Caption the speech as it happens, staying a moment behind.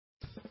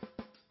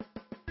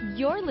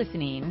You're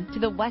listening to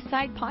the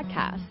Westside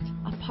Podcast,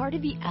 a part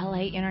of the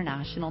LA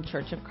International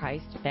Church of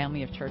Christ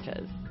family of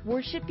churches,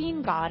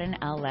 worshiping God in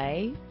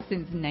LA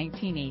since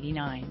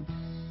 1989.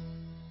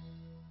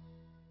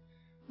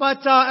 But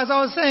as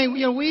I was saying,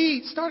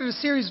 we started a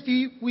series a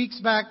few weeks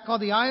back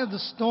called The Eye of the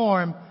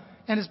Storm,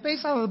 and it's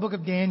based out of the book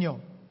of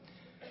Daniel.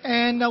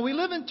 And we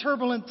live in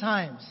turbulent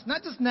times,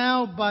 not just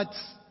now, but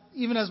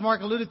even as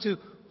Mark alluded to,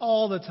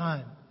 all the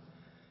time.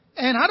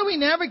 And how do we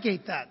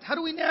navigate that? How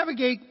do we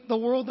navigate the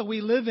world that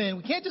we live in?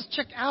 We can't just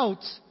check out.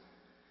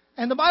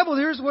 And the Bible,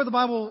 here's where the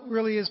Bible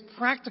really is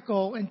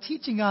practical in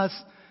teaching us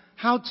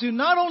how to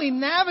not only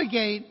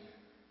navigate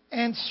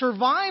and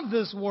survive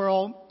this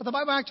world, but the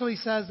Bible actually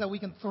says that we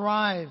can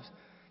thrive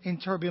in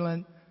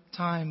turbulent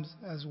times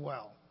as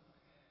well.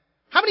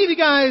 How many of you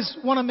guys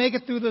want to make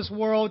it through this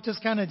world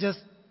just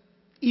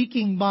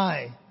eking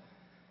by?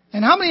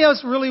 And how many of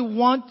us really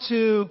want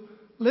to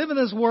live in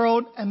this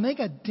world and make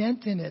a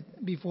dent in it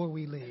before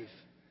we leave?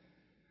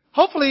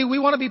 Hopefully, we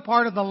want to be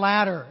part of the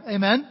latter.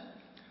 Amen?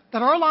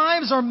 That our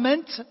lives are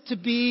meant to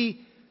be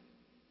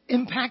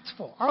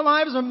impactful. Our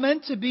lives are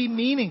meant to be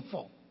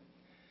meaningful.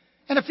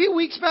 And a few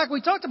weeks back,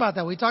 we talked about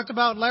that. We talked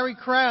about Larry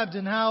Crabb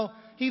and how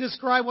he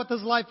described what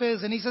this life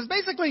is. And he says,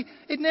 basically,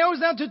 it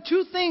narrows down to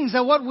two things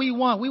that what we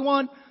want. We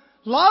want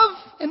love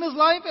in this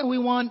life, and we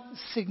want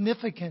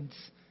significance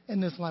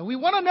in this life. We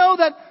want to know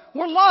that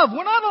we're loved.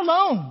 We're not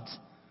alone.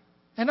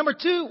 And number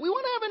two, we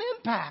want to have an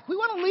impact. We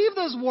want to leave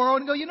this world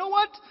and go, you know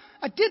what?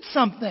 I did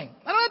something.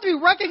 I don't have to be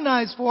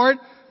recognized for it,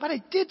 but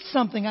I did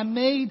something. I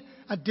made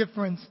a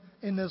difference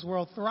in this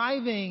world,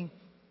 thriving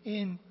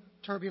in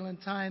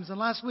turbulent times. And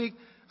last week,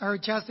 I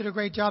heard Chas did a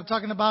great job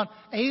talking about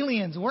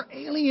aliens. We're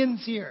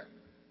aliens here.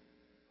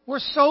 We're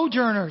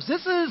sojourners.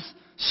 This is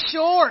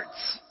short.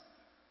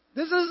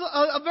 This is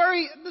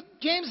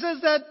James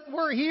says that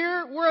we're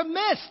here, we're a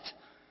mist,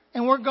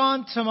 and we're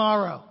gone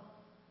tomorrow.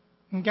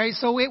 Okay,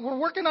 so we're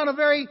working on a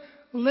very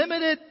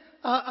limited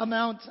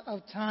amount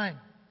of time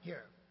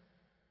here.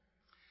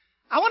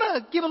 I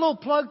want to give a little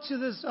plug to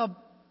this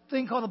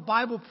thing called the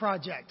Bible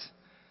Project.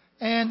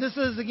 And this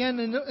is, again,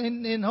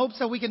 in hopes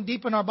that we can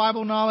deepen our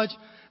Bible knowledge.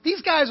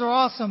 These guys are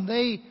awesome.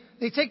 They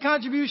take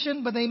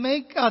contribution, but they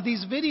make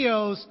these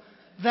videos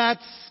that,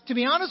 to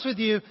be honest with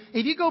you,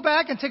 if you go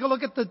back and take a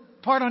look at the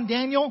part on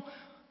Daniel,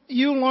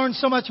 you learn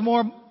so much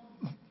more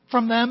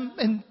from them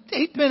in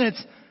 8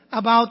 minutes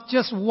about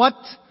just what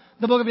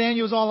the book of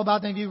Daniel is all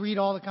about than if you read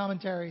all the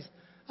commentaries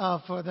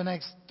for the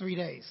next 3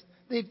 days.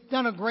 They've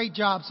done a great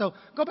job. So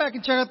go back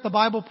and check out the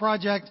Bible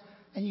Project,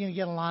 and you're going to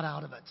get a lot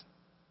out of it.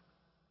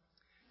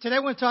 Today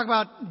we're going to talk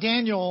about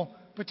Daniel,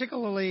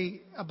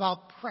 particularly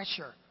about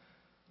pressure.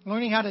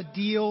 Learning how to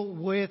deal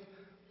with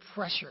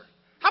pressure.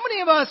 How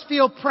many of us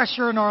feel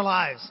pressure in our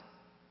lives?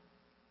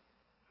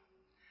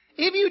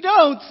 If you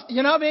don't,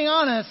 you're not being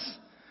honest.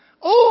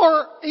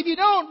 Or if you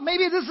don't,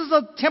 maybe this is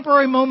a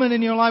temporary moment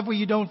in your life where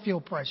you don't feel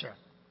pressure.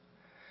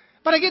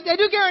 But I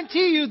do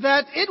guarantee you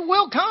that it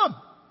will come.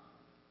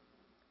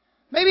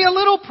 Maybe a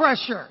little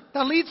pressure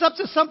that leads up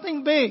to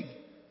something big.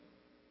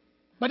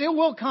 But it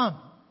will come.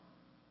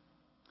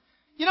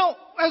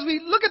 As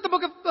we look at the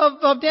book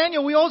of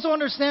Daniel, we also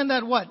understand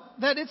that what?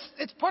 That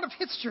it's part of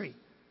history.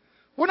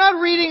 We're not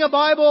reading a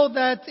Bible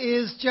that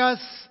is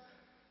just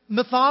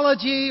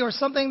mythology or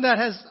something that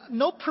has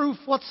no proof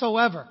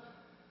whatsoever.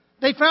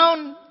 They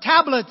found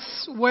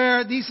tablets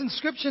where these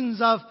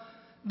inscriptions of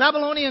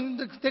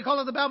Babylonian, they call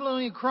it the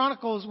Babylonian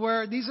Chronicles,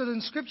 where these are the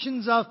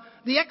inscriptions of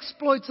the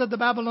exploits of the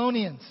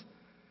Babylonians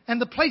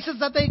and the places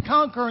that they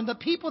conquer and the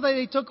people that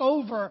they took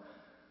over.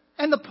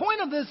 And the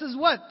point of this is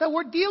what? That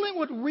we're dealing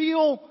with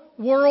real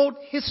world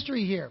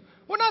history here.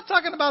 We're not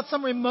talking about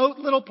some remote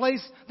little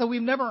place that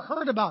we've never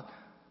heard about.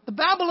 The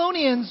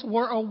Babylonians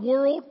were a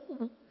world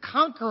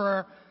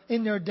conqueror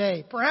in their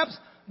day. Perhaps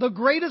the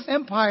greatest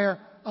empire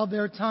of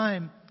their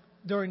time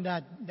during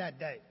that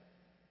day.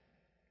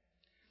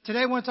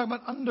 Today I want to talk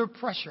about under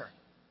pressure.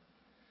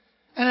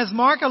 And as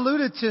Mark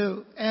alluded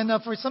to, and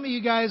for some of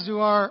you guys who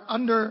are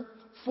under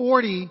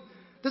 40,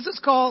 this is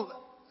called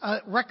a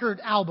record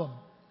album.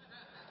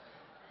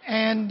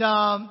 And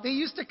they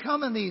used to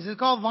come in these. It's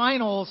called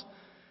vinyls.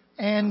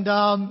 And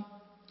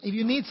if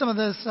you need some of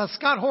this,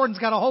 Scott Horton's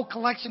got a whole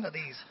collection of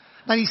these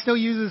that he still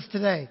uses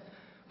today.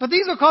 But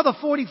these are called the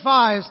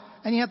 45s,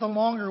 and you have the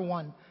longer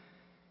one.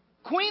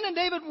 Queen and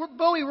David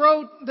Bowie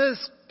wrote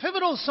this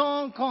pivotal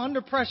song called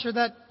Under Pressure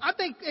that I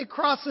think it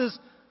crosses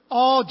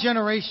all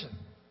generations.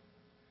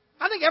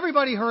 I think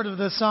everybody heard of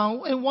this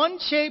song in one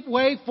shape,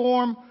 way,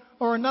 form,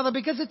 or another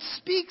because it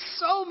speaks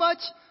so much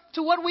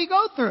to what we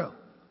go through.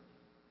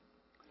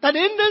 That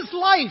in this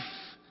life,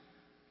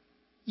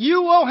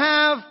 you will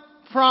have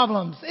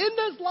problems. In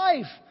this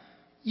life,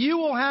 you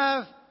will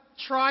have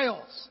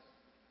trials.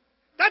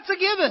 That's a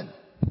given.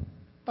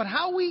 But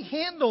how we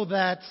handle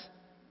that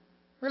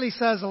really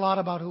says a lot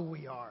about who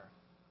we are.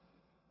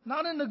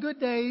 Not in the good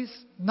days,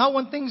 not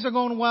when things are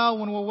going well,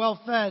 when we're well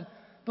fed,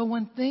 but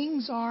when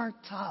things are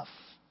tough.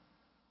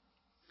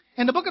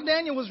 And the book of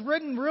Daniel was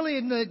written really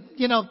in the,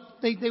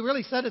 they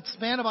really said it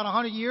spanned about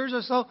 100 years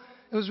or so.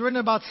 It was written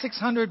about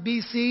 600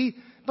 BC,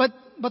 but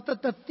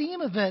the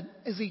theme of it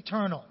is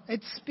eternal.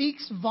 It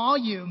speaks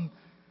volume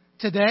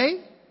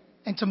today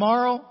and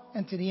tomorrow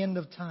and to the end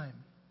of time.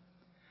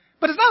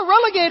 But it's not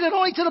relegated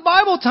only to the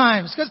Bible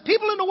times, because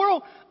people in the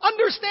world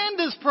understand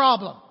this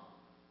problem.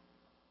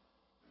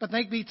 But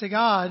thank be to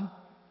God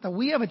that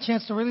we have a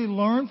chance to really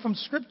learn from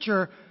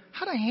Scripture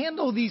how to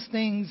handle these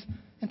things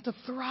and to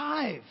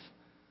thrive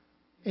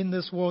in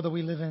this world that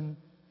we live in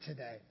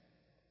today.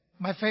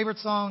 My favorite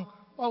song,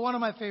 well, one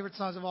of my favorite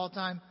songs of all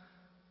time,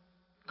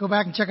 go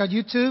back and check out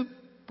YouTube,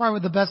 probably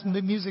the best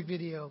music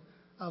video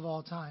of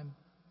all time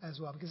as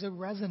well, because it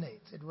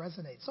resonates. It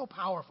resonates. So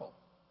powerful.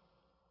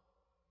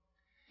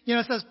 You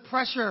know, it says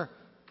pressure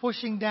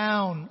pushing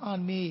down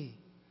on me,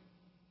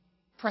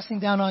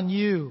 pressing down on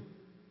you.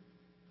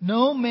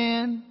 No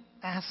man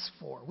asks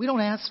for. We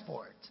don't ask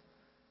for it.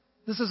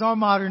 This is our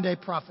modern day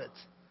prophet.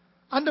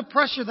 Under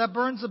pressure that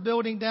burns a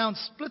building down,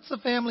 splits a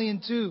family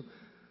in two,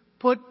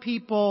 put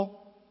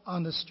people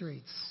on the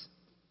streets.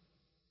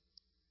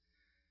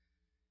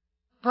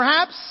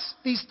 Perhaps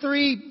these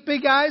three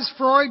big guys,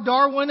 Freud,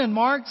 Darwin, and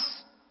Marx,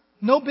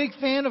 no big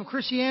fan of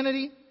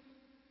Christianity,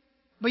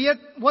 but yet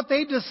what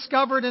they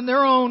discovered in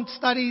their own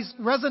studies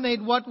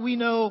resonate what we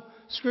know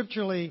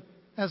scripturally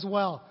as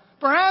well.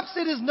 Perhaps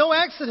it is no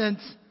accident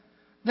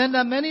then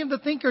that many of the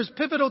thinkers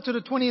pivotal to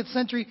the 20th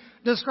century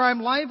describe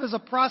life as a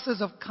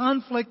process of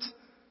conflict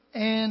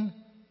and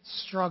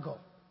struggle.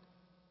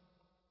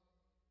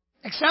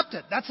 Accept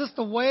it. That's just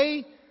the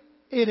way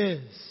it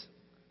is.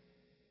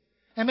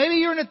 And maybe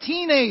you're in a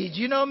teenage,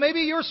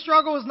 maybe your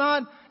struggle is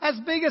not as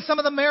big as some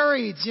of the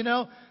marrieds,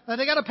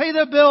 they got to pay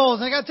their bills,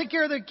 they got to take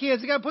care of their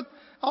kids, they got to put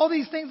all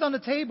these things on the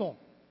table.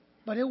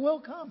 But it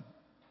will come.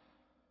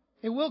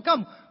 It will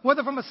come.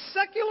 Whether from a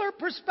secular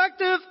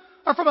perspective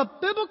or from a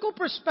biblical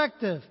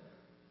perspective,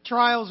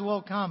 trials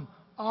will come.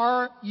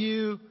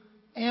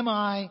 Am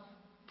I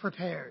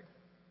prepared?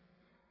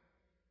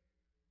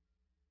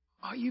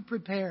 Are you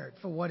prepared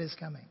for what is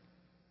coming?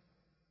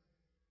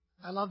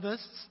 I love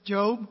this.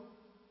 Job,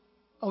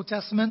 Old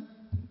Testament.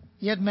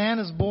 Yet man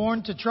is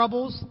born to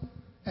troubles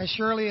as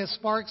surely as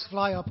sparks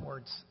fly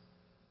upwards.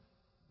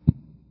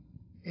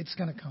 It's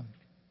going to come.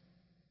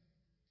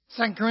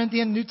 2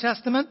 Corinthians, New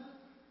Testament.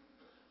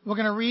 We're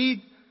going to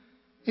read.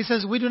 He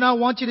says, we do not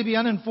want you to be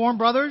uninformed,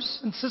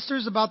 brothers and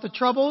sisters, about the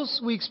troubles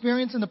we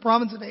experience in the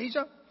province of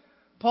Asia.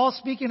 Paul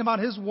speaking about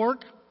his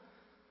work.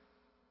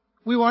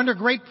 We were under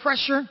great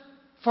pressure,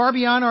 far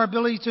beyond our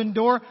ability to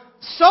endure,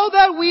 so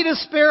that we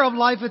despair of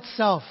life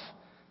itself.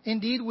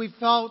 Indeed, we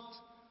felt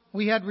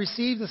we had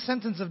received the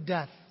sentence of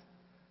death.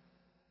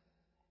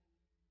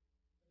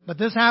 But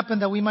this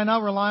happened that we might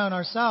not rely on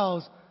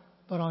ourselves,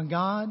 but on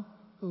God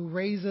who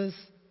raises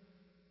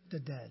the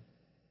dead.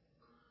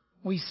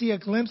 We see a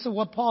glimpse of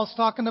what Paul's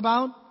talking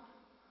about.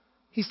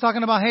 He's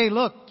talking about, hey,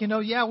 look,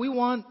 we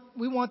want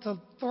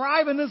to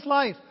thrive in this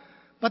life.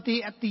 But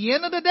at the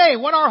end of the day,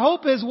 what our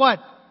hope is what?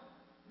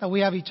 That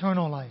we have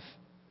eternal life.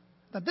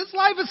 That this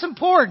life is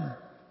important,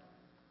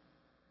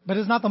 but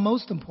it's not the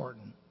most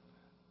important.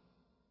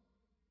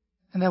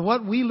 And that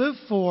what we live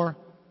for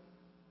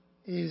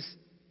is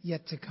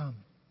yet to come.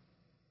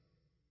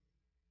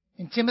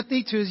 In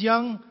Timothy, to his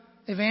young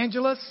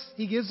evangelist,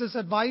 he gives this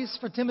advice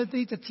for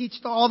Timothy to teach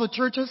to all the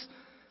churches.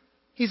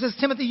 He says,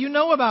 Timothy, you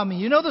know about me.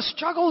 You know the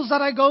struggles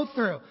that I go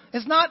through.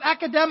 It's not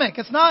academic.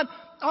 It's not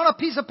on a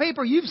piece of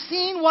paper. You've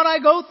seen what I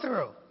go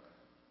through.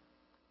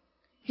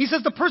 He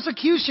says the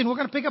persecution, we're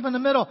going to pick up in the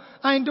middle,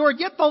 I endured,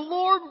 yet the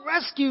Lord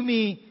rescued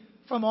me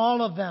from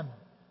all of them.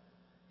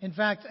 In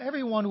fact,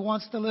 everyone who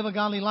wants to live a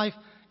godly life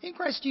in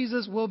Christ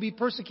Jesus will be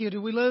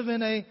persecuted. We live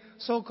in a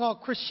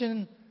so-called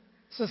Christian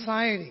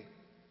society.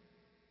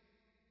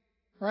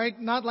 Right?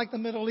 Not like the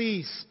Middle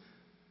East.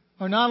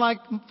 Or not like,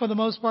 for the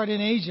most part,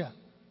 in Asia.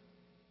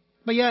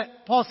 But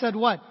yet, Paul said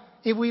what?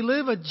 If we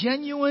live a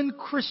genuine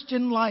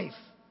Christian life,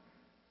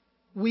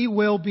 we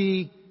will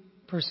be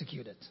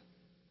persecuted.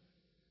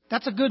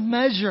 That's a good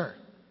measure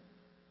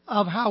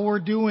of how we're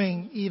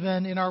doing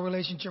even in our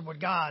relationship with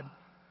God.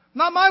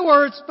 Not my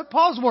words, but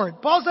Paul's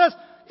word. Paul says,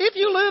 if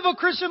you live a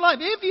Christian life,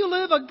 if you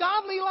live a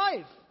godly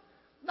life,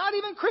 not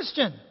even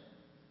Christian,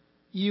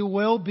 you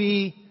will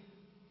be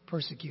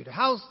persecuted.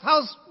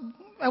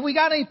 Have we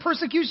got any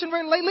persecution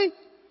lately?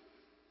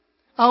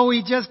 Are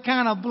we just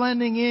kind of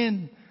blending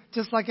in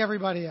just like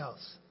everybody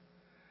else?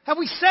 Have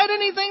we said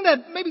anything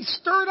that maybe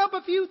stirred up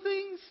a few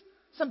things?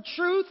 Some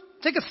truth?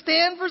 Take a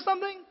stand for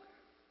something?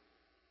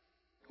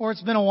 Or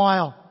it's been a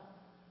while?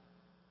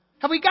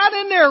 Have we got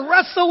in there,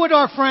 wrestle with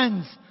our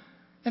friends,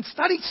 and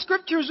studied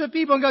scriptures with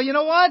people and go, you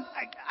know what?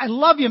 I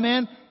love you,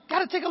 man. Got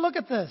to take a look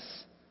at this.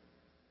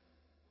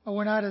 Or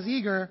we're not as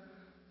eager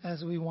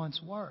as we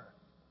once were.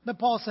 But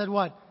Paul said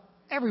what?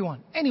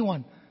 Everyone,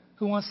 anyone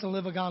who wants to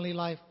live a godly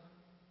life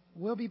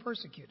will be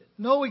persecuted.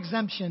 No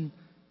exemption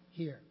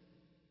here.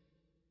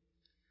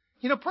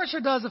 Pressure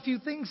does a few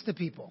things to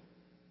people.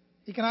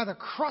 It can either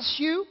crush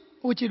you,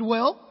 which it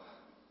will,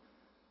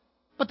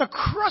 but the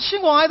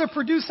crushing will either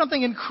produce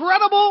something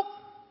incredible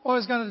or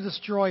it's going to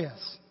destroy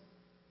us.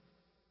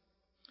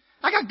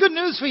 I got good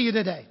news for you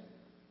today.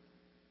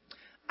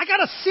 I got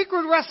a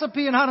secret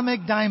recipe on how to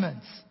make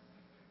diamonds.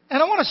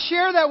 And I want to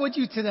share that with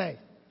you today.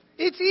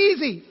 It's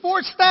easy.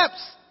 4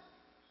 steps.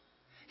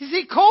 You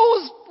see,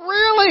 coal is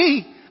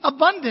really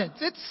abundant.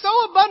 It's so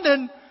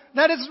abundant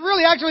that it's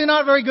really actually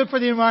not very good for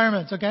the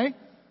environment, okay?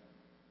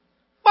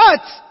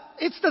 But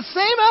it's the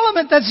same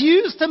element that's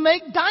used to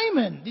make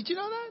diamond. Did you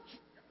know that?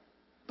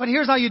 But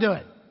here's how you do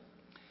it.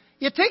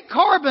 You take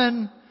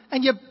carbon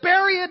and you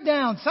bury it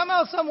down.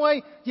 Somehow, some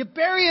way, you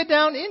bury it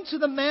down into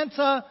the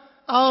manta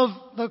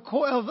of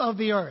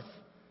the earth.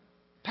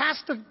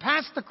 Past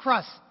the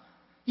crust.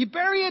 You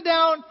bury it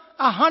down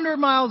 100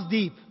 miles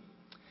deep.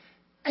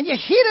 And you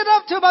heat it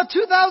up to about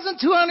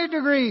 2,200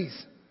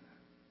 degrees.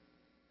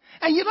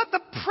 And you let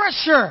the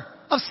pressure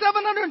of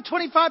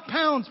 725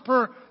 pounds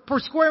per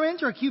square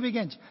inch or cubic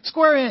inch,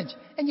 square inch.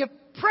 And you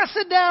press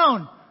it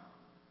down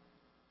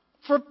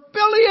for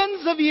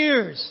billions of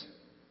years.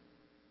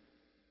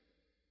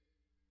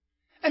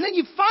 And then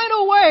you find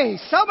a way,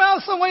 somehow,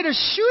 some way to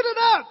shoot it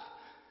up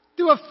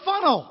through a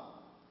funnel.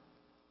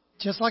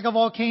 Just like a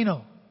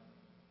volcano.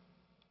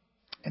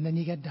 And then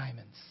you get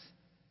diamonds.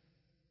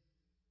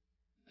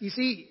 You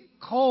see,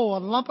 coal, a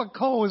lump of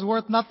coal is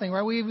worth nothing,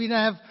 right? We even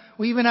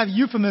have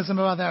euphemism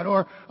about that,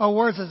 or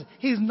words as,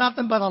 he's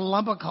nothing but a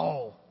lump of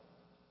coal.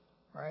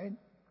 Right?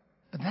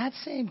 But that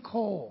same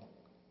coal,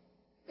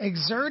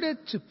 exerted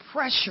to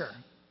pressure,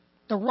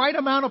 the right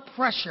amount of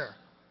pressure,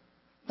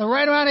 the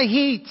right amount of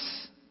heat,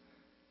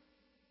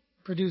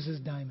 produces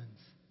diamonds.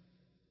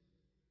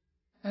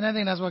 And I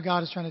think that's what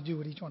God is trying to do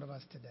with each one of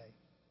us today.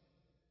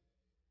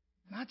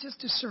 Not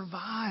just to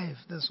survive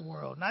this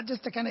world, not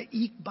just to kind of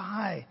eke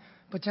by,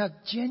 but to have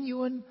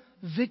genuine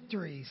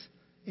victories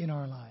in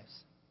our lives.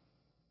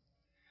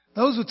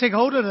 Those who take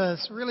hold of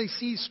this really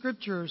see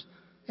scriptures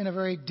in a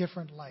very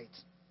different light.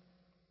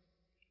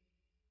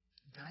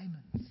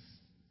 Diamonds.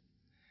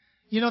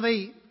 You know,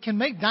 they can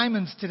make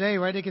diamonds today,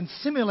 right? They can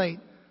simulate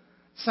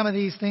some of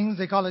these things.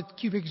 They call it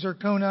cubic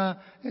zirconia.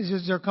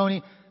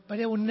 But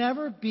it will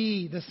never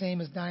be the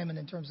same as diamond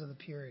in terms of the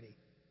purity.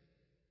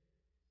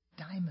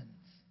 Diamonds.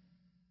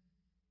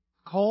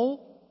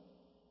 Coal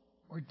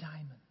or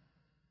diamond.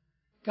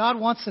 God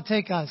wants to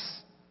take us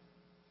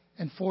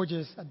and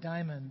forges a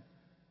diamond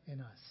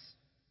in us.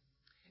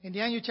 In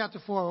Daniel chapter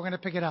 4, we're going to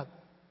pick it up.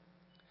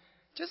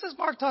 Just as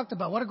Mark talked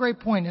about, what a great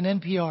point in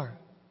NPR.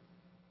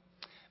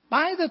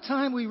 By the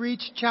time we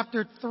reach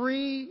chapter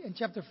 3 and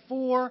chapter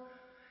 4,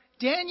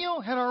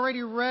 Daniel had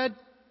already read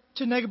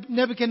to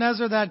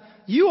Nebuchadnezzar that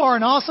you are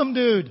an awesome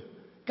dude.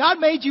 God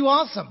made you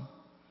awesome.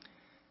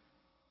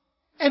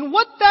 And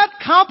what that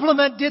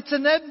compliment did to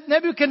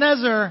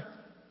Nebuchadnezzar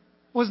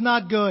was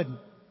not good.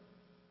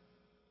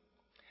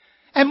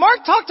 And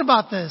Mark talked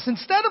about this.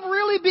 Instead of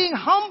really being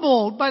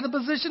humbled by the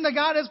position that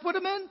God has put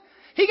him in,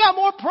 he got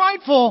more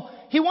prideful.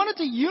 He wanted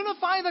to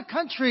unify the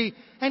country,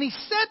 and he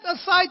set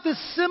aside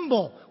this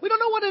symbol. We don't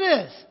know what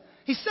it is.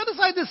 He set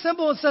aside this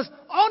symbol and says,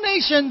 all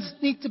nations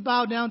need to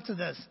bow down to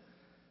this.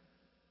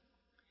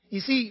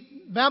 You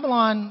see,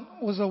 Babylon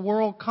was a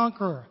world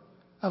conqueror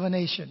of a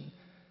nation.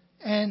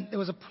 And it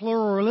was a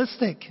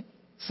pluralistic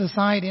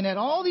society, and had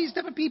all these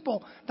different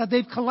people that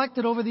they've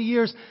collected over the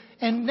years.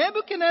 And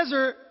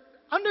Nebuchadnezzar,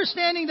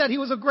 understanding that he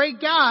was a great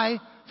guy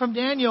from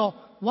Daniel,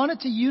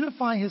 wanted to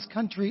unify his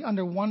country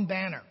under one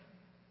banner.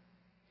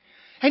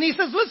 And he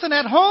says, listen,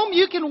 at home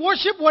you can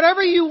worship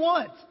whatever you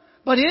want,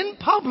 but in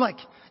public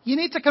you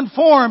need to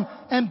conform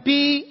and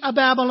be a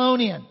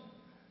Babylonian.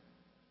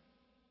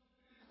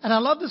 And I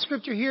love the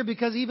scripture here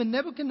because even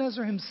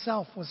Nebuchadnezzar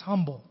himself was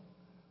humble.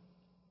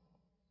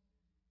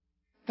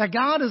 That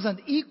God is an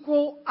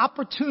equal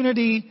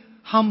opportunity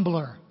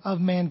humbler of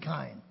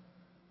mankind.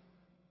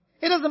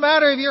 It doesn't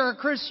matter if you're a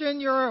Christian,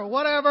 you're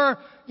whatever,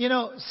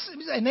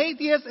 an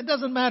atheist, it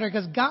doesn't matter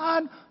because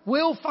God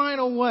will find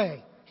a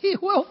way. He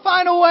will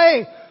find a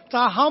way to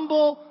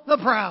humble the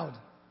proud.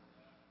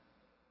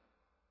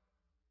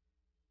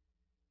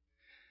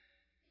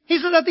 He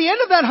said, at the end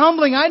of that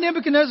humbling, I,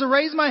 Nebuchadnezzar,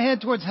 raised my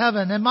head towards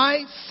heaven, and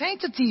my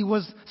sanity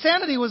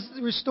was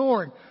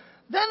restored.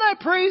 Then I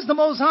praised the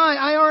Most High.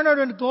 I honored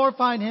and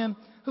glorified Him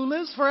who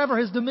lives forever.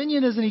 His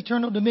dominion is an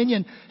eternal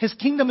dominion. His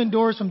kingdom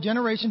endures from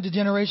generation to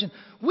generation.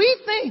 We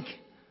think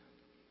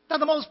that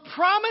the most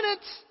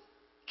prominent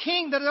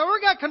king that ever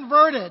got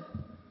converted,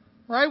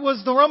 right,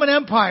 was the Roman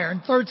Empire in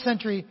 3rd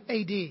century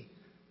A.D.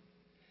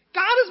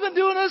 God has been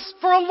doing this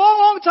for a long,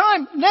 long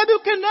time.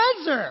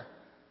 Nebuchadnezzar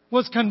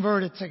was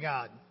converted to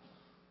God.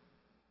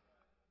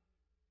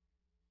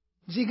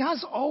 See,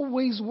 God's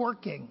always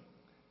working.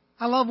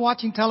 I love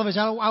watching television.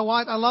 I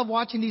love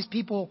watching these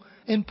people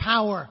in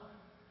power.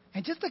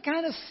 And just to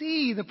kind of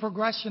see the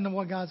progression of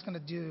what God's going to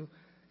do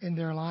in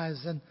their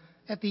lives. And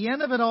at the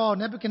end of it all,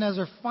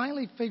 Nebuchadnezzar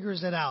finally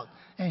figures it out.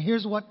 And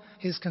here's what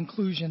his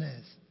conclusion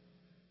is.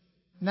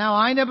 Now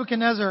I,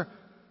 Nebuchadnezzar,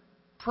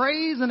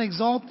 praise and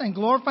exalt and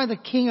glorify the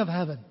King of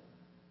heaven.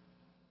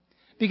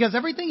 Because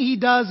everything he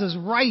does is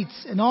right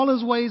and all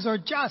his ways are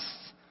just.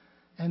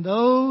 And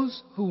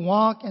those who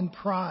walk in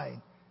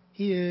pride,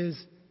 he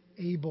is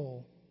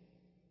able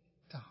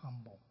to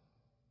humble.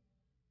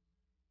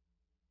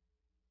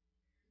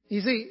 You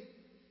see,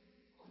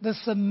 the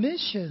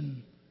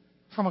submission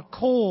from a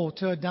coal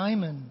to a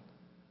diamond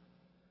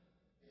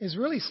is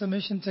really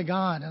submission to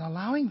God and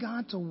allowing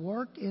God to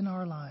work in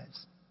our lives.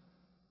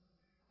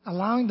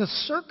 Allowing the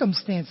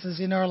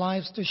circumstances in our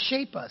lives to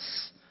shape us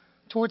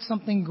towards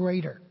something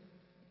greater.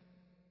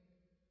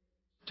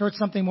 Towards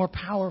something more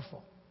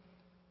powerful.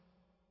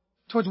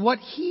 Towards what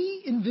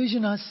He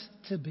envisioned us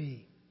to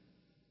be.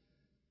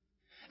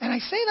 And I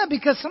say that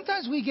because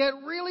sometimes we get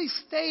really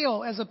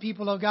stale as a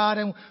people of God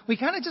and we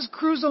kind of just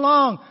cruise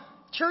along.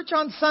 Church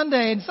on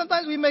Sunday, and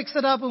sometimes we mix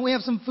it up and we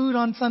have some food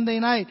on Sunday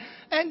night.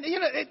 And,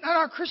 and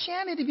our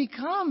Christianity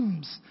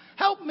becomes,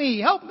 help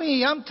me,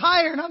 I'm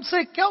tired, I'm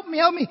sick, help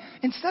me.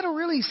 Instead of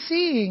really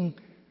seeing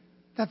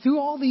that through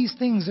all these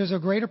things, there's a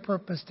greater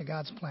purpose to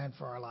God's plan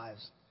for our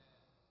lives.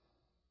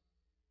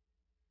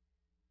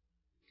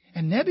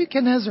 And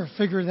Nebuchadnezzar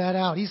figured that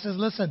out. He says,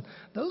 listen,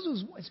 those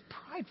who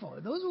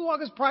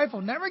walk as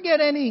prideful, never get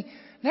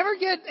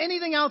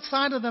anything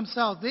outside of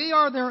themselves. They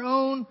are their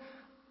own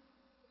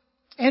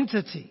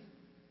entity.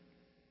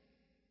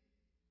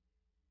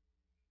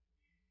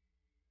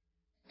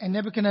 And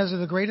Nebuchadnezzar,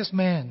 the greatest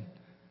man,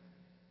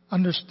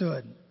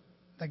 understood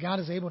that God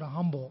is able to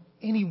humble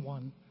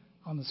anyone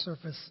on the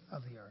surface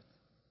of the earth.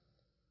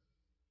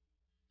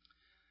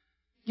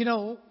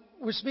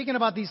 We're speaking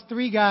about these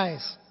three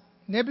guys.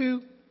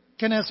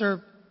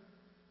 Nebuchadnezzar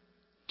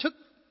took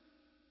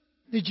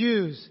the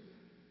Jews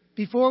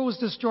before it was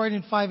destroyed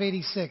in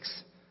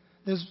 586.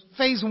 There's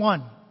phase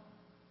one.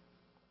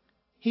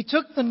 He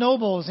took the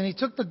nobles and he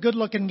took the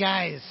good-looking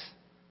guys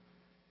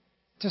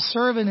to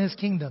serve in his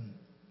kingdom.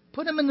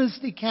 Put them in this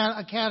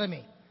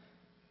academy.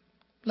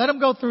 Let them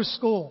go through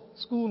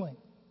schooling.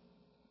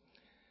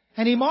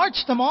 And he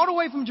marched them all the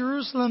way from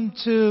Jerusalem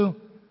to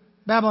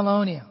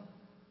Babylonia.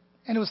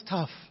 And it was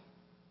tough.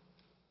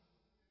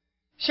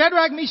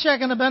 Shadrach,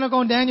 Meshach, and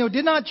Abednego and Daniel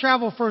did not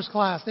travel first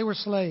class. They were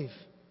slave.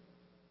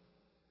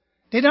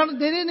 They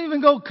didn't even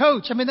go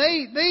coach. I mean,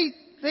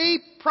 they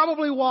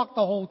probably walked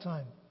the whole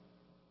time.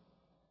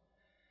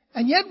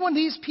 And yet when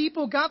these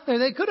people got there,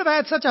 they could have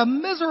had such a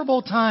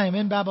miserable time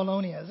in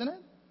Babylonia, isn't it?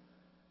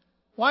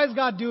 Why is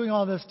God doing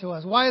all this to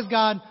us? Why is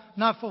God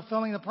not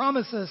fulfilling the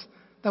promises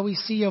that we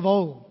see of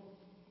old?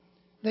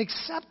 They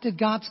accepted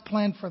God's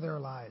plan for their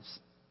lives.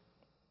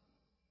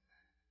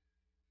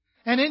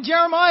 And in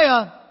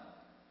Jeremiah,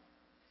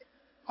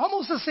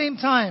 almost the same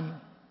time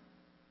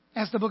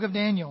as the book of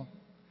Daniel,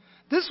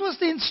 this was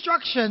the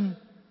instruction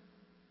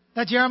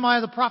that Jeremiah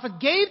the prophet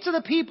gave to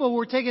the people who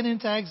were taken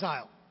into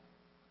exile.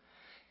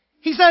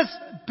 He says,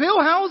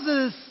 build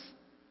houses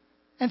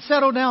and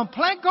settle down.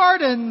 Plant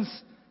gardens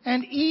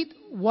and eat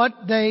what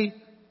they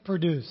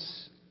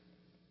produce.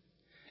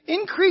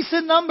 Increase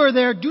in number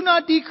there. Do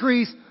not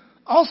decrease.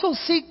 Also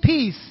seek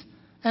peace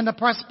and the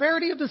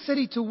prosperity of the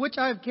city to which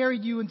I have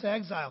carried you into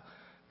exile.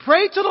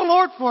 Pray to the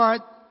Lord for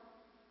it,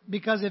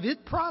 because if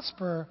it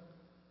prosper,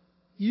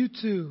 you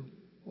too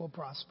will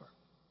prosper.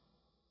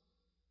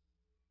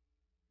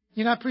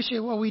 I appreciate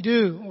what we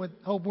do with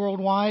Hope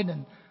Worldwide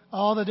and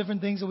all the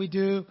different things that we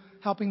do,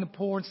 helping the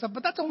poor and stuff,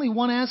 but that's only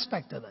one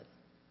aspect of it.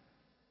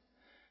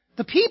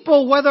 The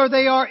people, whether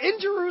they are in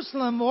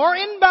Jerusalem or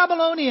in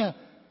Babylonia,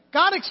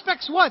 God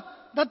expects what?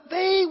 That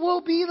they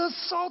will be the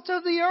salt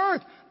of the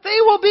earth. They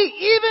will be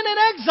even in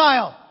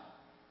exile.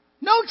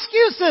 No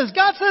excuses.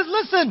 God says,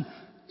 listen,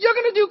 you're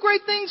going to do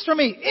great things for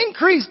me.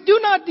 Increase, do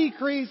not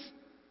decrease.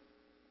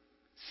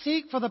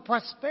 Seek for the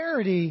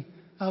prosperity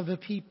of the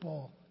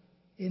people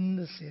in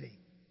the city.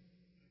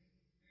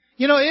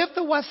 If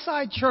the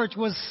Westside Church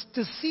was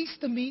to cease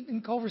to meet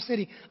in Culver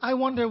City, I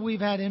wonder if we've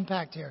had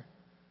impact here.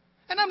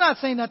 And I'm not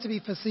saying that to be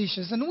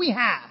facetious, and we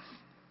have.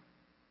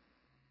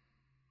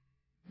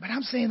 But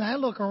I'm saying that I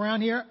look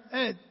around here,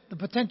 the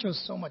potential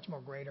is so much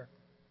more greater.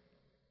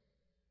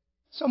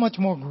 So much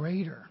more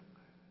greater.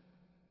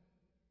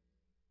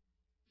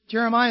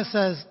 Jeremiah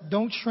says,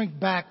 don't shrink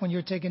back when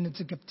you're taken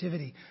into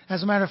captivity.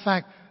 As a matter of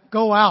fact,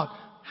 go out.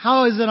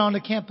 How is it on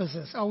the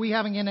campuses? Are we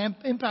having an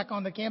impact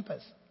on the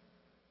campus?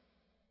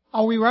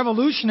 Are we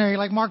revolutionary,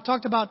 like Mark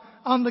talked about,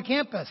 on the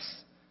campus?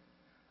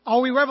 Are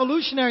we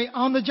revolutionary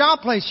on the job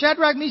place?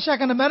 Shadrach, Meshach,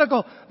 and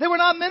Abednego, they were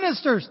not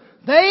ministers.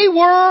 They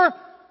were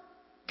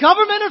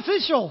government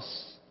officials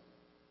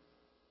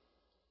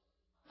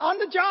on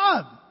the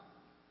job.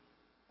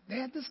 They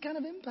had this kind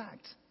of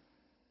impact.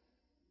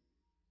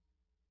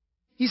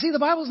 You see, the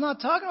Bible's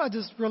not talking about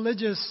just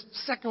religious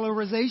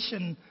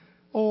secularization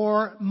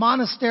or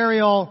monastery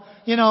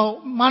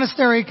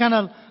kind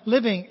of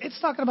living. It's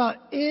talking about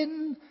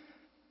in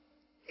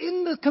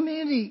the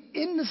community,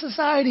 in the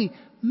society,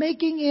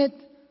 making it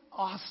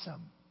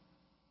awesome.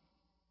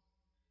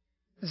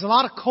 There's a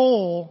lot of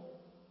coal,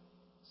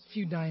 a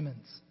few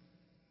diamonds.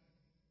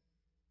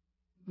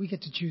 We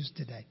get to choose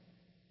today.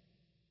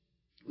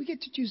 We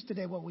get to choose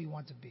today what we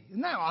want to be.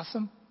 Isn't that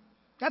awesome?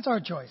 That's our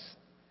choice.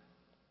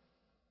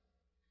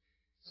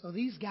 So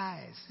these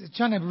guys,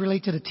 trying to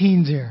relate to the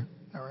teens here,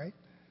 all right?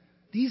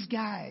 These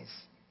guys.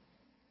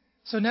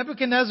 So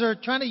Nebuchadnezzar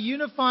trying to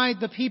unify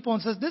the people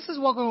and says, this is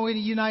what we're going to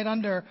unite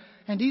under.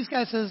 And these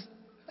guys says,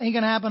 Ain't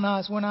going to happen to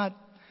us. We're not.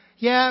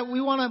 Yeah, we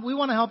want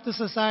to help the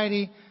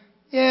society.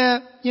 Yeah,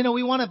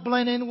 we want to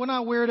blend in. We're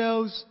not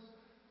weirdos.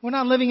 We're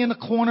not living in a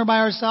corner by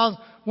ourselves.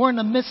 We're in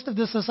the midst of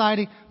this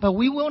society. But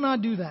we will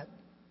not do that.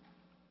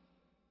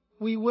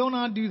 We will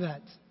not do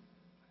that.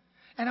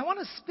 And I want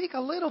to speak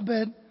a little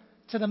bit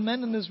to the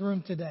men in this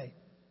room today.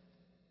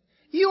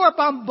 You are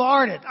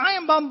bombarded. I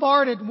am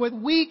bombarded with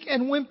weak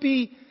and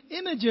wimpy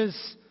images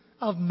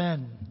of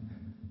men.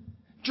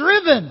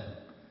 Driven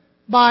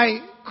by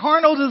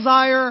carnal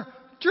desire,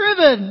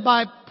 driven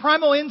by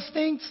primal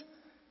instincts.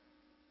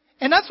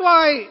 And that's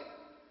why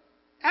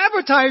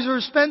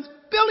advertisers spend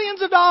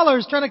billions of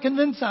dollars trying to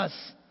convince us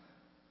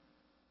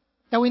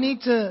that we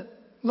need to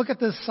look at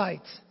this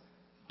site,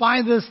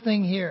 buy this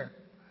thing here,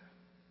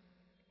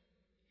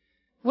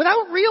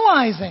 without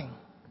realizing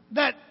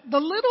that the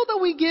little that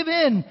we give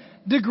in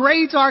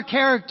degrades our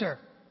character.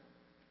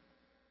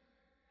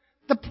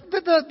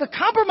 The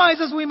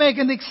compromises we make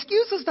and the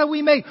excuses that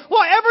we make.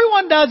 Well,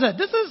 everyone does it.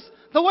 This is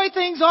the way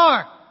things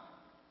are.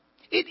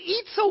 It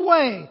eats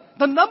away.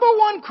 The number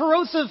one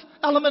corrosive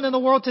element in the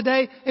world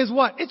today is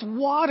what? It's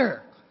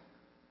water.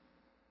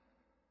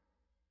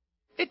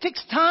 It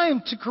takes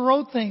time to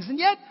corrode things. And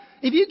yet,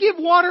 if you give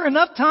water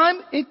enough time,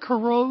 it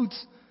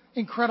corrodes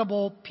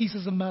incredible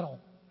pieces of metal.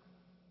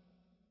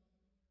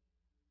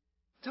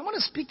 So I want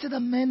to speak to the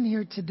men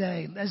here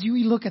today as you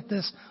look at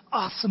this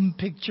awesome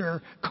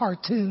picture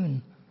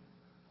cartoon.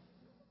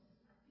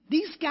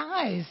 These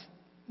guys,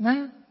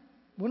 we're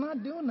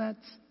not doing that.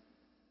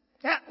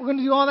 Yeah, we're going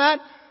to do all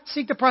that.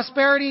 Seek the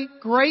prosperity.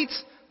 Great.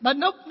 But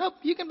nope,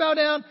 you can bow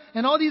down.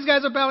 And all these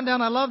guys are bowing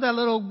down. I love that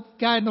little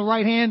guy in the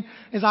right hand.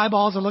 His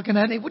eyeballs are looking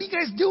at me. What are you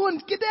guys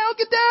doing? Get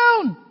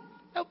down.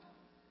 Nope,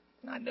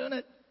 not doing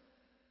it.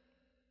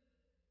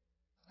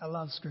 I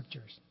love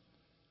scriptures.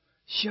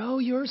 Show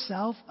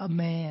yourself a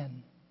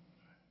man.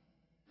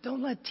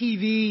 Don't let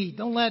TV,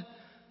 don't let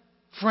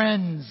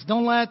friends,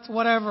 don't let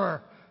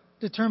whatever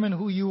determine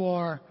who you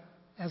are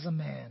as a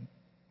man.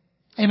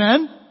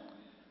 Amen?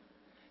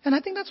 And I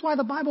think that's why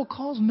the Bible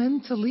calls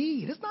men to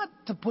lead. It's not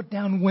to put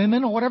down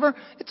women or whatever.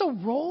 It's a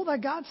role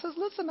that God says,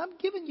 listen, I'm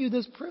giving you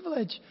this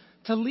privilege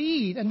to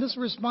lead and this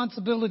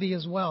responsibility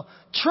as well.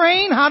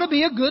 Train how to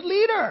be a good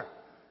leader.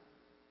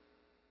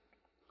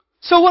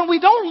 So when we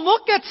don't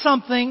look at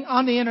something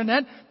on the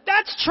internet,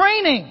 that's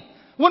training.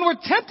 When we're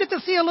tempted to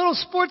see a little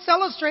Sports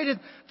Illustrated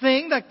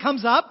thing that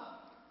comes up,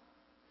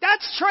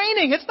 that's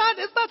training. It's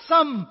not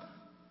some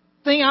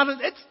thing out of,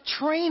 it's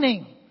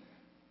training.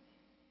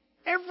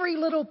 Every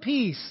little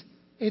piece,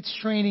 it's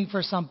training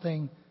for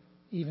something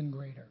even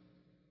greater.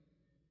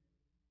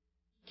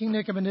 King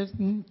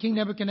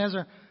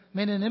Nebuchadnezzar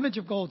made an image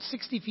of gold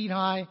 60 feet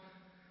high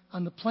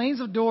on the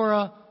plains of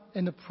Dura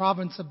in the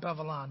province of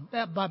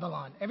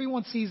Babylon.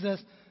 Everyone sees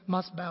this,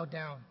 must bow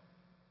down.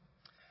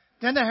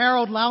 Then the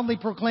herald loudly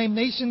proclaimed,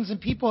 nations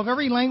and people of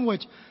every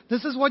language,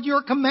 this is what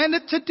you're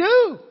commanded to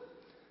do.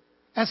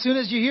 As soon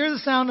as you hear the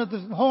sound of the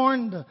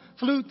horn, the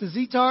flute, the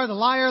zithar, the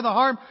lyre, the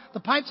harp, the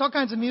pipes, all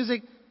kinds of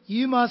music,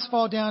 you must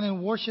fall down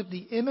and worship the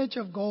image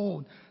of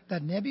gold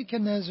that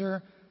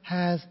Nebuchadnezzar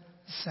has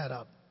set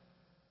up.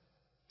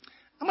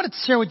 I'm going to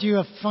share with you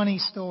a funny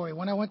story.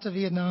 When I went to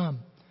Vietnam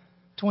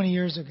 20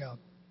 years ago,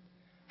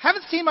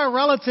 haven't seen my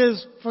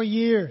relatives for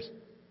years.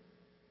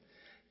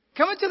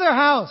 Coming to their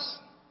house.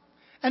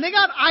 And they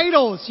got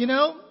idols,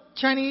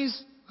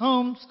 Chinese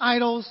homes,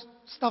 idols,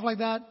 stuff like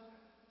that.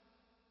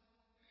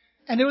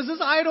 And there was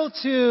this idol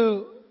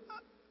to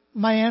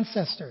my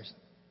ancestors.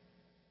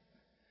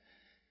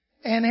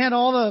 And had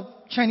all the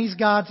Chinese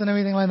gods and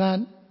everything like that.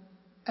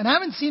 And I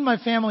haven't seen my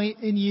family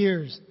in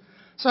years.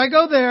 So I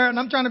go there, and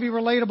I'm trying to be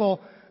relatable.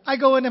 I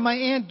go in, and my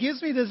aunt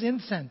gives me this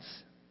incense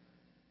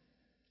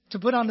to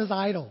put on this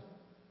idol.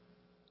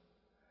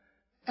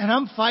 And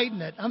I'm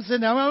fighting it. I'm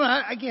sitting there.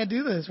 I can't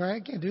do this, right? I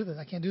can't do this,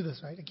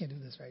 right? I can't do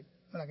this, right?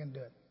 I'm not going to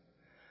do it.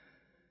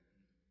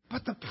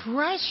 But the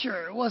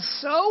pressure was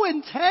so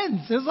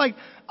intense. It was like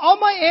all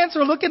my aunts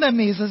were looking at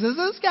me. Says, "Is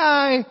this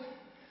guy,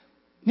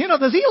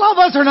 does he love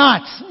us or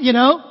not?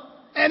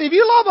 And if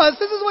you love us,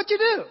 this is what you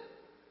do."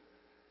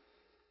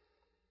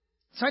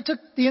 So I took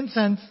the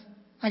incense.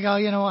 I go,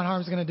 you know what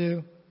harm's going to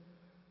do?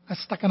 I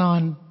stuck it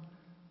on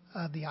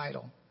the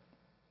idol.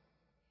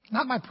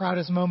 Not my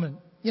proudest moment.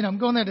 I'm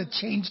going there to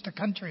change the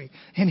country.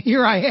 And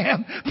here I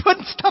am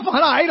putting stuff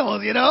on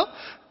idols,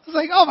 It's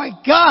like, oh my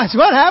gosh,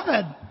 what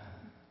happened?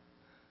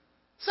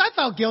 So I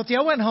felt guilty.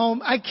 I went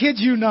home. I kid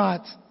you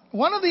not.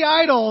 One of the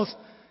idols,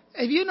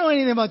 if you know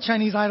anything about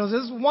Chinese idols,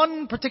 there's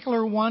one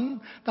particular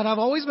one that I've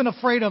always been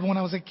afraid of when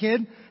I was a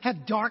kid,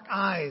 had dark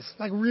eyes,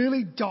 like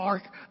really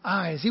dark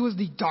eyes. He was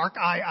the dark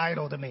eye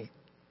idol to me,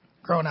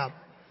 growing up.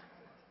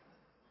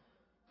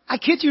 I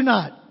kid you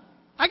not.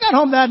 I got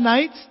home that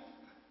night.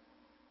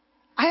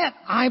 I had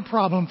eye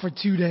problem for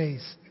 2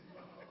 days.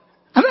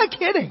 I'm not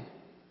kidding.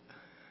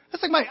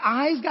 It's like my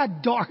eyes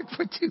got dark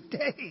for 2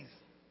 days.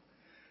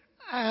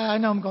 I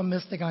know I'm going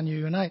mystic on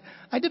you, and I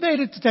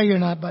debated to tell you or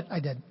not, but I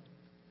did.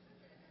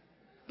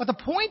 But the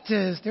point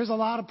is, there's a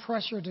lot of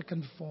pressure to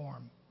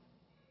conform.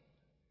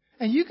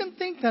 And you can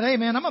think that, hey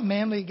man, I'm a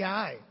manly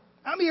guy.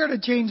 I'm here to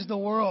change the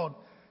world.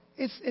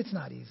 It's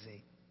not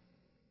easy.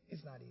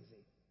 It's not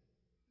easy.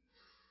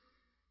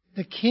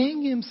 The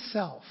king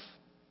himself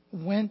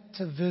went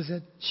to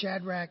visit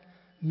Shadrach,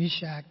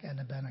 Meshach, and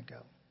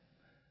Abednego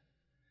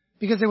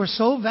because they were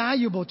so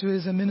valuable to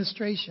his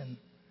administration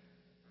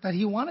that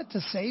he wanted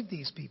to save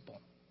these people.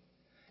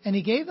 And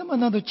he gave them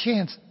another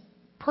chance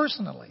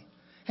personally.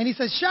 And he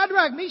said,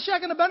 Shadrach,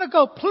 Meshach, and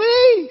Abednego,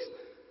 please,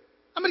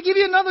 I'm going to give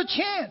you another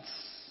chance.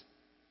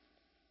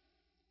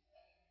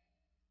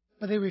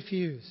 But they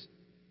refused.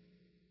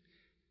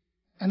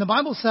 And the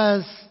Bible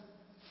says,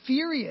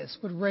 furious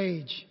with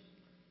rage,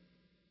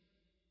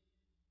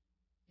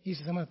 he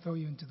says, I'm going to throw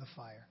you into the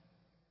fire.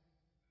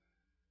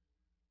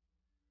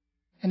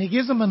 And he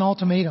gives them an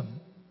ultimatum.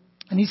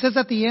 And he says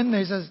at the end,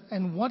 he says,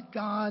 and what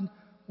God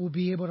will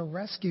be able to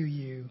rescue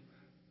you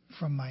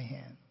from my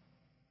hand?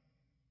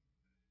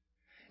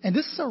 And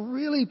this is a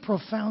really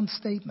profound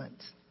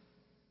statement.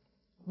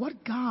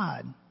 What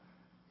God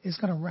is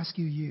going to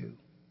rescue you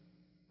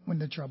when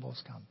the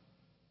troubles come?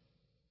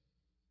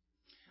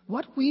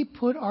 What we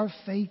put our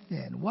faith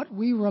in, what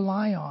we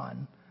rely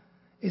on,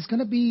 is going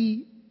to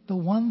be the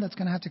one that's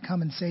going to have to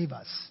come and save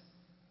us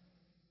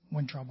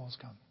when troubles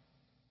come.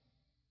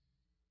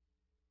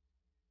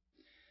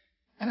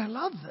 And I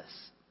love this.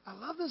 I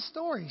love this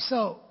story.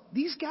 So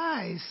these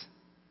guys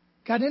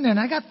got in there, and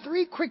I got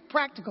 3 quick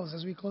practicals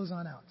as we close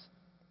on out.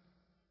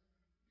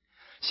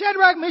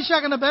 Shadrach,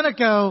 Meshach, and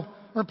Abednego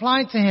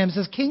replied to him,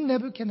 says, King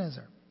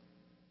Nebuchadnezzar,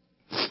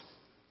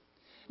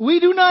 we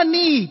do not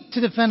need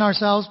to defend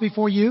ourselves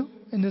before you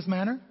in this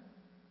manner.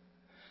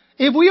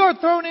 If we are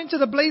thrown into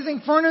the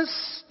blazing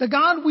furnace, the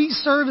God we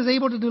serve is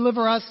able to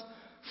deliver us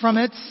from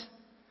it,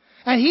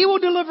 and he will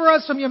deliver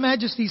us from your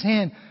majesty's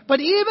hand. But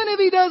even if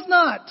he does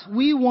not,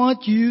 we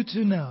want you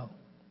to know,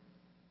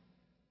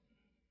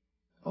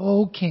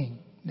 O King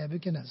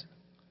Nebuchadnezzar,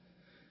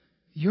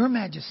 your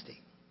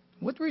majesty,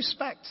 with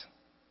respect,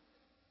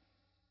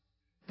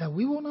 that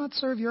we will not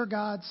serve your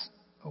gods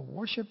or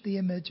worship the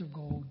image of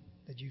gold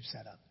that you've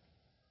set up.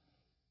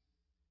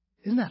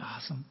 Isn't that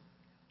awesome?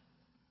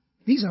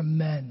 These are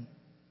men.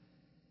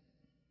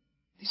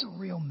 These are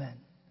real men.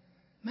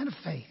 Men of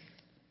faith.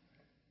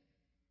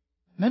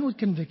 Men with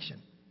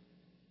conviction.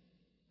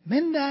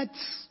 Men that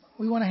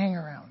we want to hang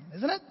around,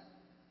 isn't it?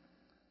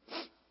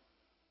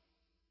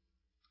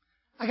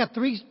 I got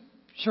 3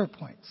 short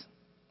points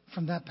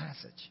from that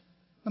passage.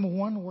 Number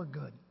 1, we're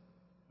good.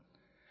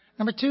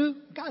 Number 2,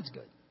 God's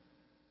good.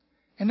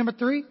 And number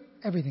 3,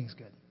 everything's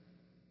good.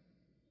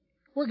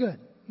 We're good,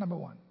 number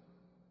 1.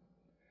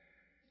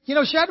 You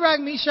know,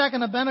 Shadrach, Meshach,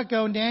 and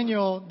Abednego and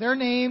Daniel, their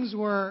names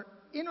were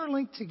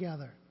interlinked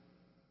together.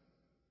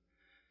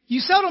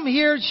 You seldom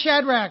hear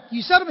Shadrach.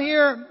 You seldom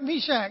hear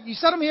Meshach. You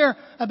seldom hear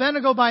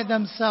Abednego by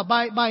themselves,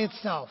 by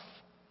itself.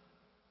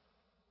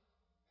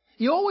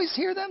 You always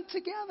hear them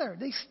together.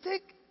 They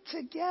stick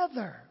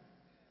together.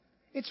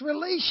 It's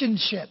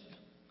relationship.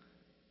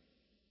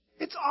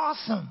 It's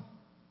awesome.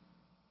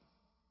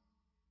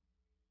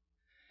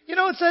 You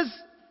know, it says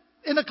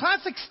in a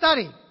classic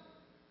study,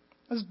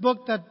 this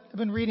book that I've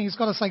been reading is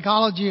called A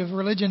Psychology of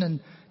Religion and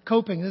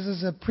Coping. This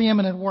is a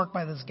preeminent work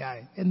by this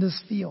guy in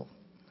this field.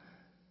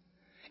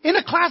 In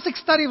a classic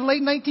study of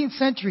late 19th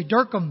century,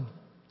 Durkheim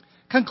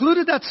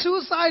concluded that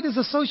suicide is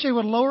associated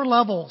with lower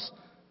levels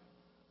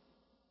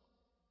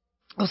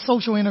of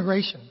social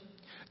integration.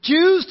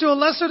 Jews, to a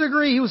lesser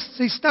degree, he was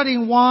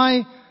studying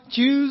why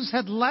Jews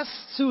had less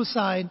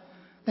suicide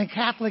than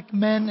Catholic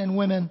men and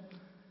women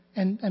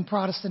and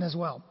Protestant as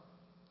well.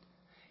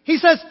 He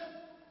says,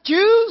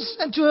 Jews,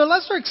 and to a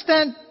lesser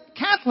extent,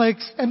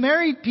 Catholics and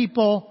married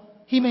people,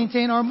 he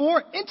maintained, are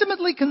more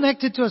intimately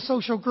connected to a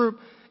social group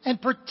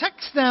and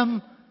protects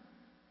them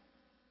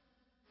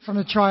from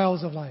the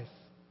trials of life.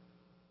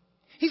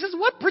 He says,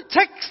 what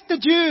protects the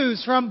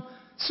Jews from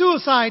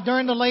suicide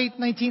during the late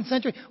 19th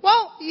century?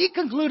 Well, he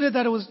concluded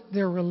that it was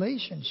their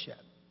relationship.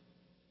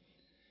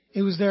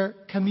 It was their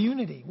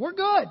community. We're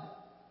good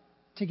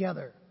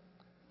together.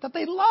 That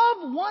they love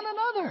one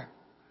another.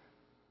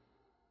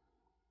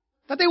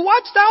 That they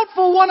watched out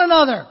for one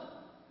another.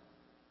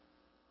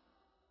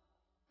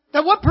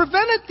 That what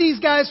prevented these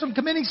guys from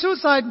committing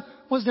suicide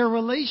was their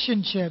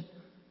relationship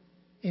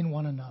in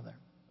one another.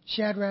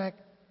 Shadrach,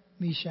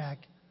 Meshach,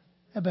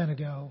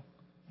 Abednego,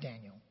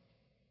 Daniel.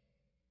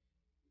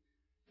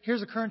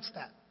 Here's a current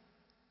stat.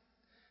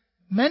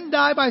 Men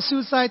die by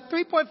suicide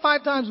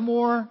 3.5 times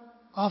more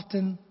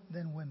often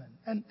than women.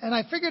 And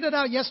I figured it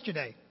out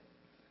yesterday.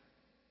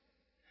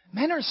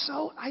 Men are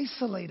so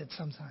isolated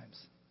sometimes.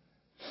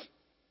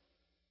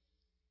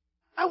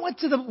 I went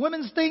to the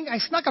women's thing. I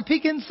snuck a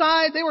peek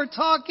inside. They were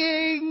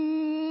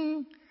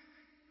talking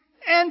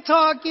and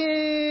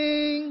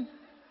talking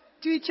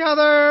to each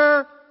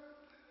other.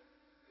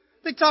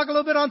 They talk a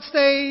little bit on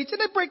stage, and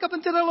they break up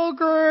into their little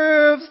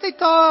groups. They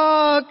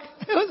talk.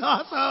 It was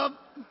awesome.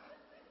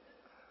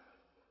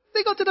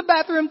 They go to the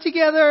bathroom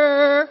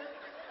together.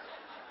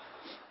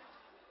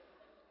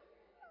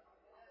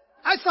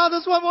 I saw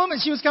this one woman.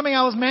 She was coming.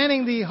 I was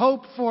manning the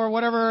Hope for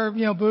whatever,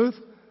 booth.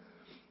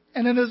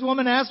 And then this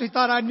woman asked me,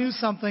 thought I knew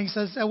something,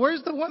 says,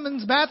 where's the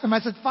women's bathroom? I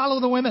said, follow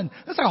the women.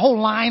 There's a whole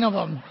line of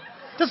them.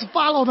 Just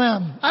follow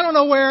them. I don't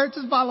know where,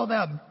 just follow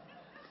them.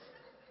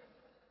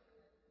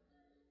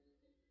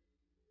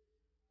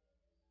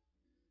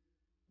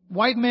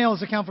 White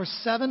males account for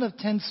 7 of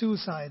 10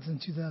 suicides in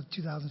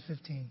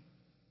 2015.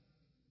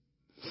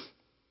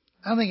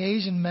 I don't think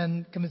Asian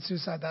men commit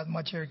suicide that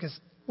much here because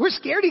we're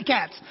scaredy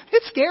cats.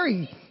 It's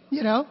scary,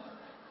 you know.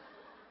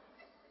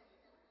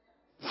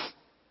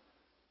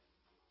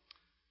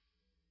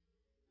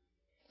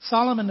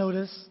 Solomon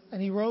noticed,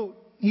 and he wrote,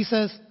 he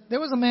says, there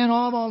was a man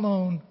all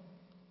alone.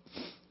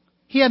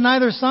 He had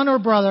neither son nor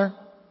brother,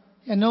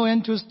 and no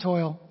end to his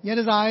toil. Yet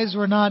his eyes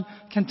were not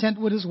content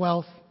with his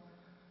wealth.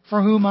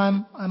 For whom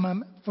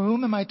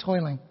am I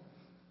toiling?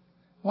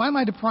 Why am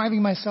I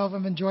depriving myself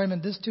of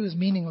enjoyment? This too is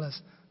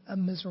meaningless, a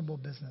miserable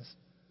business.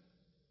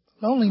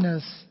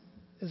 Loneliness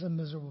is a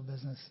miserable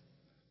business.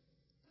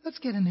 Let's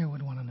get in there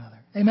with one another.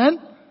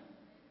 Amen?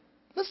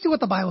 Let's do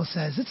what the Bible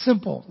says. It's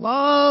simple.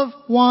 Love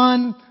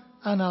one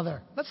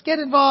another. Let's get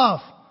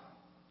involved.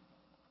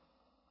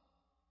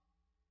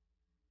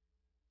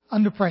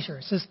 Under pressure.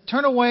 It says,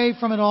 turn away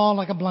from it all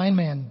like a blind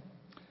man.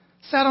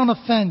 Sat on a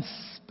fence,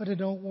 but it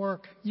don't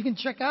work. You can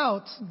check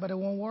out, but it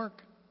won't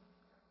work.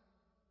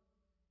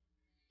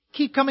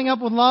 Keep coming up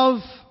with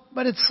love,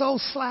 but it's so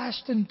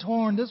slashed and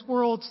torn. This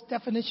world's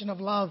definition of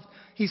love,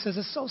 he says,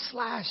 is so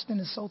slashed and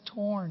is so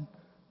torn.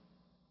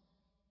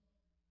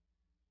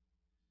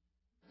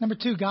 Number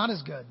 2, God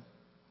is good.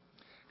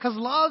 Because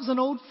love's an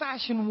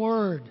old-fashioned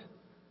word.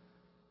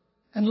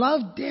 And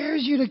love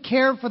dares you to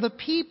care for the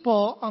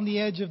people on the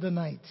edge of the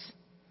night.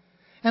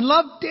 And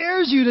love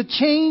dares you to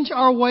change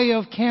our way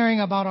of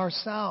caring about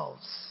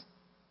ourselves.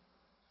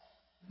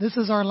 This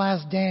is our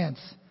last dance.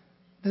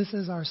 This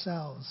is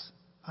ourselves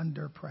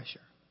under pressure.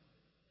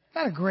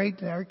 Isn't that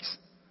great lyrics?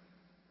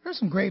 There's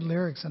some great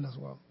lyrics in this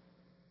world.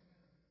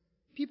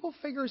 People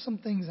figure some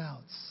things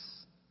out.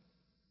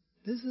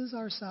 This is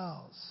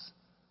ourselves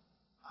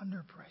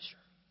under pressure.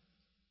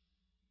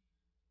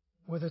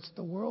 Whether it's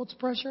the world's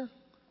pressure,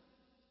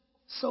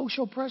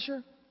 social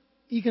pressure,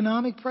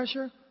 economic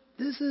pressure,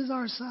 this is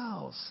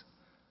ourselves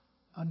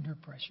under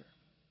pressure.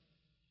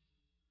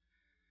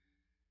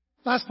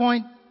 Last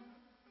point,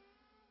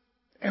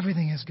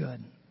 everything is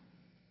good.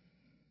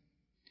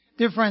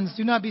 Dear friends,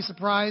 do not be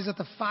surprised at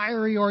the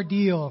fiery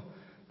ordeal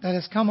that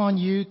has come on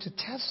you to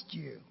test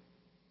you.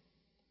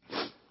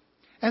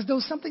 As though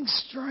something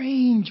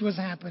strange was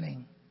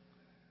happening.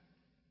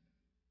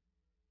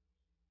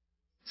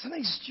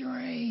 Something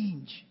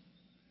strange.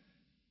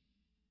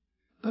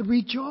 But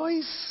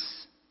rejoice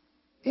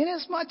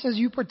inasmuch as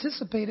you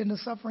participate in the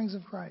sufferings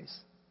of Christ.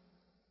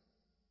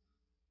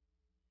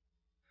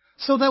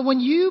 So that when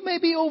you may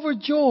be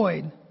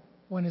overjoyed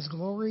when His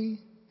glory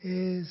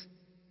is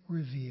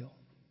revealed.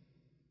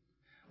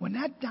 When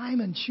that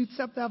diamond shoots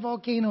up that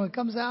volcano and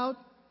comes out,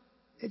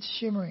 it's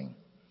shimmering.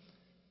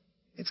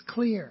 It's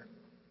clear.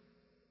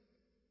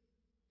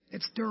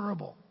 It's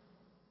durable.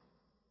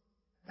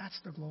 That's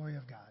the glory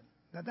of God.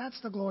 That's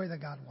the glory that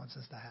God wants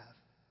us to have.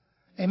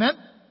 Amen?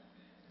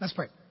 Let's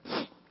pray.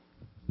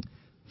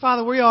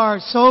 Father, we are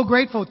so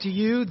grateful to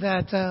you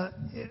that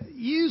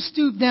you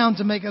stooped down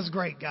to make us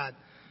great, God.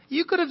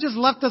 You could have just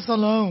left us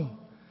alone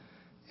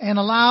and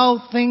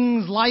allowed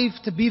things, life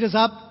to beat us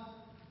up,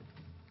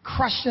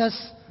 crush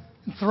us,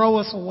 and throw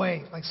us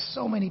away like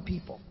so many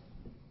people.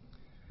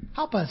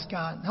 Help us,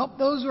 God. Help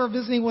those who are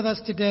visiting with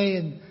us today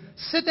and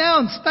sit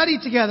down, study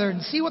together,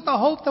 and see what the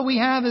hope that we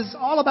have is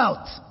all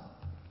about.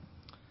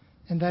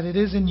 And that it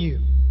is in you.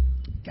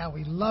 God,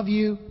 we love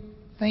you.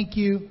 Thank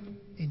you.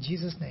 In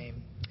Jesus'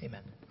 name,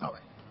 amen. All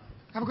right.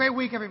 Have a great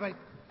week, everybody.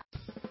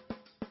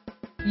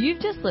 You've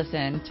just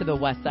listened to the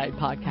Westside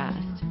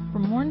Podcast. For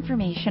more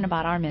information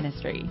about our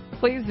ministry,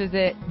 please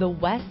visit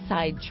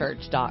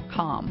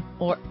thewestsidechurch.com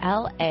or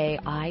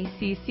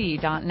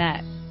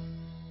laicc.net.